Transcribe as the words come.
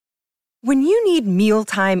When you need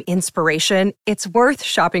mealtime inspiration, it's worth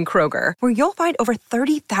shopping Kroger, where you'll find over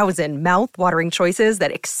 30,000 mouth-watering choices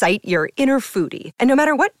that excite your inner foodie. And no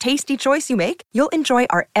matter what tasty choice you make, you'll enjoy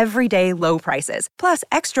our everyday low prices, plus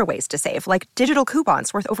extra ways to save, like digital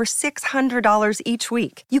coupons worth over $600 each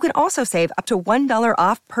week. You can also save up to $1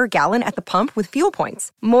 off per gallon at the pump with fuel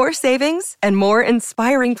points. More savings and more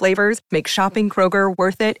inspiring flavors make shopping Kroger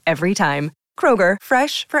worth it every time. Kroger,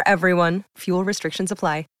 fresh for everyone. Fuel restrictions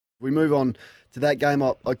apply. We move on to that game.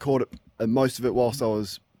 I caught it, most of it whilst I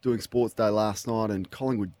was doing Sports Day last night, and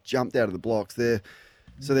Collingwood jumped out of the blocks there.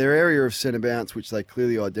 So their area of centre bounce, which they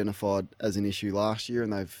clearly identified as an issue last year,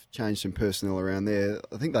 and they've changed some personnel around there.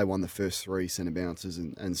 I think they won the first 3 centre bounces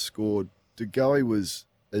and scored. De Goey was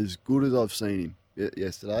as good as I've seen him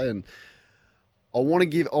yesterday, and I want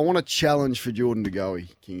to challenge for Jordan De Goey,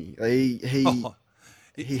 Kingy.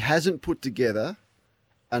 He hasn't put together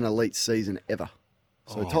an elite season ever.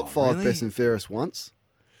 So top 5 really? best and fairest once.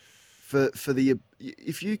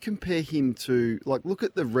 If you compare him to, like, look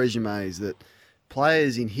at the resumes that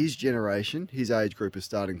players in his generation, his age group, are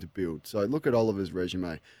starting to build. So look at Oliver's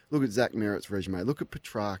resume. Look at Zach Merritt's resume. Look at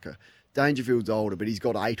Petrarca. Dangerfield's older, but he's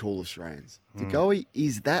got 8 All-Australians. De Goey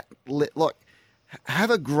is that, have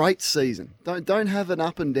a great season. Don't have an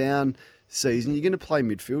up and down season. You're going to play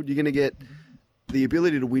midfield. You're going to get the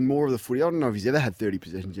ability to win more of the footy. I don't know if he's ever had 30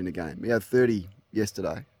 possessions in a game. He had 30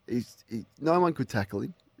 yesterday. No one could tackle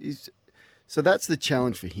him. So that's the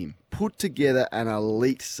challenge for him. Put together an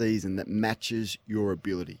elite season that matches your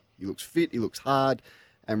ability. He looks fit, he looks hard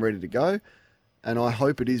and ready to go. And I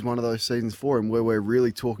hope it is one of those seasons for him where we're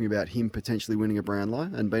really talking about him potentially winning a Brownlow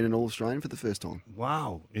and being an All-Australian for the first time.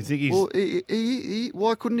 Wow. You think he's... Well,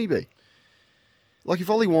 why couldn't he be? Like, if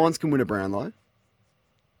Ollie Wines can win a Brownlow,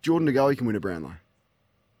 Jordan De Goey can win a Brownlow.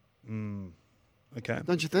 Okay.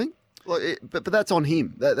 Don't you think? Like, but that's on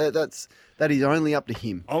him. That is only up to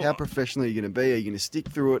him. Oh. How professional are you going to be? Are you going to stick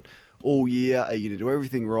through it all year? Are you going to do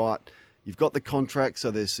everything right? You've got the contract, so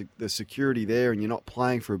there's security there, and you're not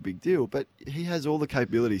playing for a big deal. But he has all the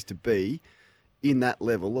capabilities to be in that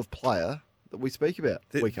level of player that we speak about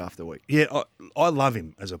week after week. Yeah, I love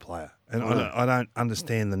him as a player, and I don't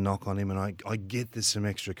understand the knock on him, and I get there's some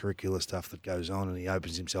extracurricular stuff that goes on, and he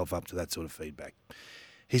opens himself up to that sort of feedback.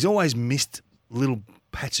 He's always missed little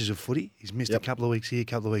patches of footy. He's missed a couple of weeks here, a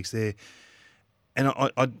couple of weeks there. And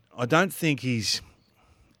I don't think he's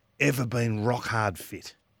ever been rock hard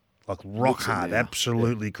fit. Like rock hard,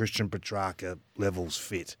 absolutely Christian Petrarca levels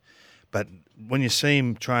fit. But when you see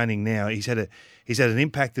him training now, he's had an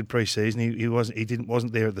impacted pre-season. He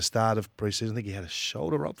wasn't there at the start of pre-season. I think he had a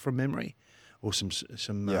shoulder up from memory, or some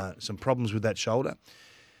problems with that shoulder.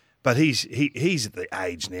 But he's at the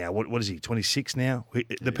age now. What is he? 26 now.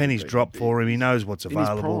 The penny's dropped for him. He knows what's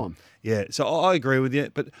available. In his prime. Yeah. So I agree with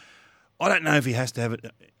you, but I don't know if he has to have it.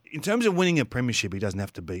 In terms of winning a premiership, he doesn't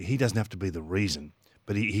have to be the reason.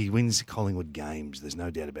 But he wins Collingwood games. There's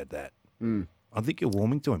no doubt about that. I think you're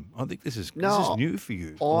warming to him. I think this is new for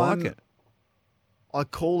you. I like it. I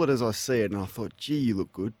call it as I see it, and I thought, gee, you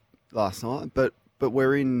look good last night. But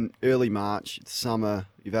we're in early March, it's summer,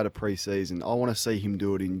 you've had a pre-season. I want to see him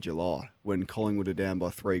do it in July when Collingwood are down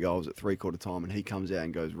by 3 goals at three-quarter time and he comes out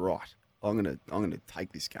and goes, right, I'm gonna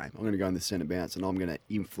take this game. I'm going to go in the centre bounce and I'm going to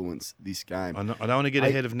influence this game. I don't want to get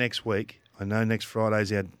ahead of next week. I know next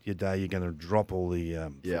Friday's your day. You're going to drop all the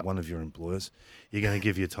one of your employers. You're going to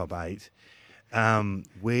give your top 8.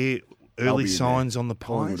 Where early signs on the Pies?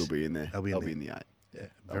 Collingwood will be in there. They'll be in the 8. Yeah,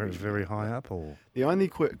 very high up. Or the only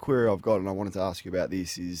query I've got, and I wanted to ask you about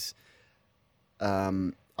this, is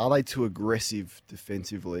are they too aggressive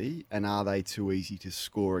defensively, and are they too easy to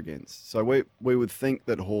score against? So we would think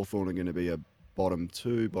that Hawthorn are going to be a bottom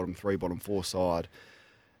 2, bottom 3, bottom 4 side.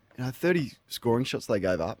 30 scoring shots they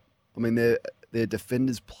gave up. I mean, their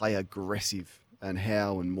defenders play aggressive, and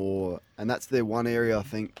Howe and Moore, and that's their one area. I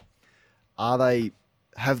think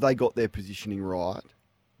have they got their positioning right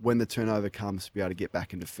when the turnover comes to be able to get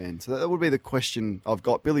back and defend? So that would be the question I've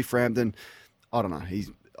got. Billy Frampton, I don't know.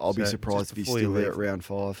 I'll be surprised if he's still there at round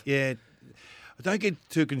 5. Yeah. I don't get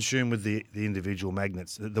too consumed with the individual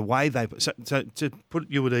magnets. The way they... So to put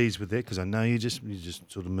you at ease with that, because I know you're just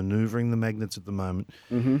sort of manoeuvring the magnets at the moment.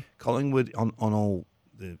 Mm-hmm. Collingwood, on all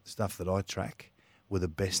the stuff that I track, were the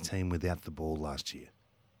best team without the ball last year.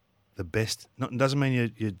 The best. Doesn't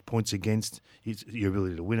mean your points against, your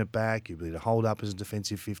ability to win it back, your ability to hold up as a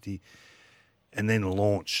defensive 50, and then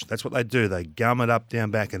launch. That's what they do. They gum it up,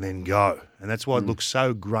 down, back, and then go. And that's why it looks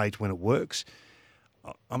so great when it works.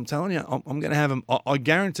 I'm telling you, I'm going to have them. I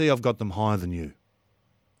guarantee I've got them higher than you.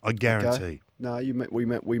 I guarantee. Okay. No,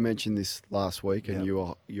 we mentioned this last week, and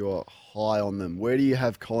Yep. you are high on them. Where do you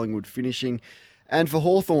have Collingwood finishing? And for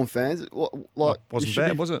Hawthorn fans, like Wasn't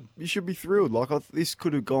bad, was it? You should be thrilled. Like this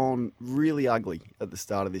could have gone really ugly at the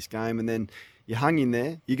start of this game, and then you hung in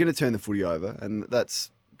there. You're going to turn the footy over, and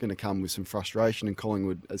that's going to come with some frustration. And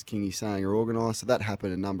Collingwood, as Kingy's saying, are organised, so that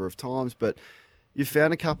happened a number of times. But you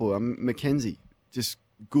found a couple. Mackenzie, just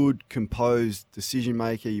good, composed decision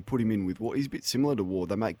maker. You put him in with Ward. He's a bit similar to Ward.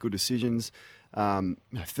 They make good decisions.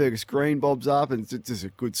 Fergus Green bobs up, and it's just a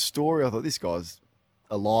good story. I thought this guy's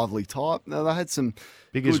a lively type. No, they had some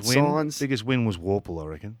good signs. Biggest win was Warple, I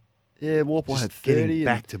reckon. Yeah, Warple Just had 30. getting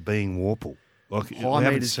back to being Warple. Like we High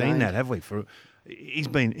haven't metres seen gained. that, have we? He's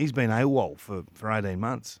been AWOL for 18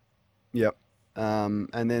 months. Yep.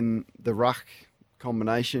 And then the ruck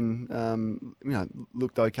combination,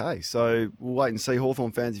 looked okay. So we'll wait and see.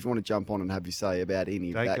 Hawthorn fans, if you want to jump on and have your say about any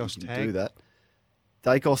of that, you Dacos can tagged. do that.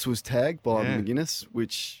 Dacos was tagged by Yeah. McGuinness,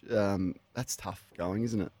 which that's tough going,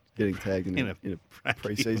 isn't it? Getting tagged in a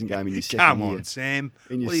pre-season game in your second Come year. on, Sam.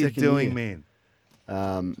 In your What are you second doing, year.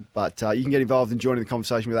 man? But you can get involved in joining the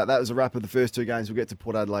conversation with that. That was a wrap of the first two games. We'll get to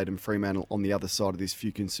Port Adelaide and Fremantle on the other side of this.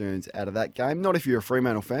 Few concerns out of that game. Not if you're a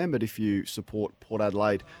Fremantle fan, but if you support Port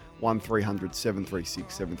Adelaide, 1300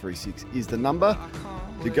 736 736 is the number.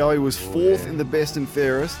 De Goey was fourth in the best and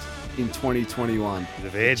fairest in 2021. Bit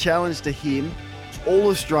of The edge. challenge to him,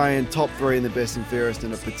 All-Australian, top three in the best and fairest,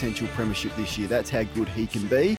 and a potential premiership this year. That's how good he can be.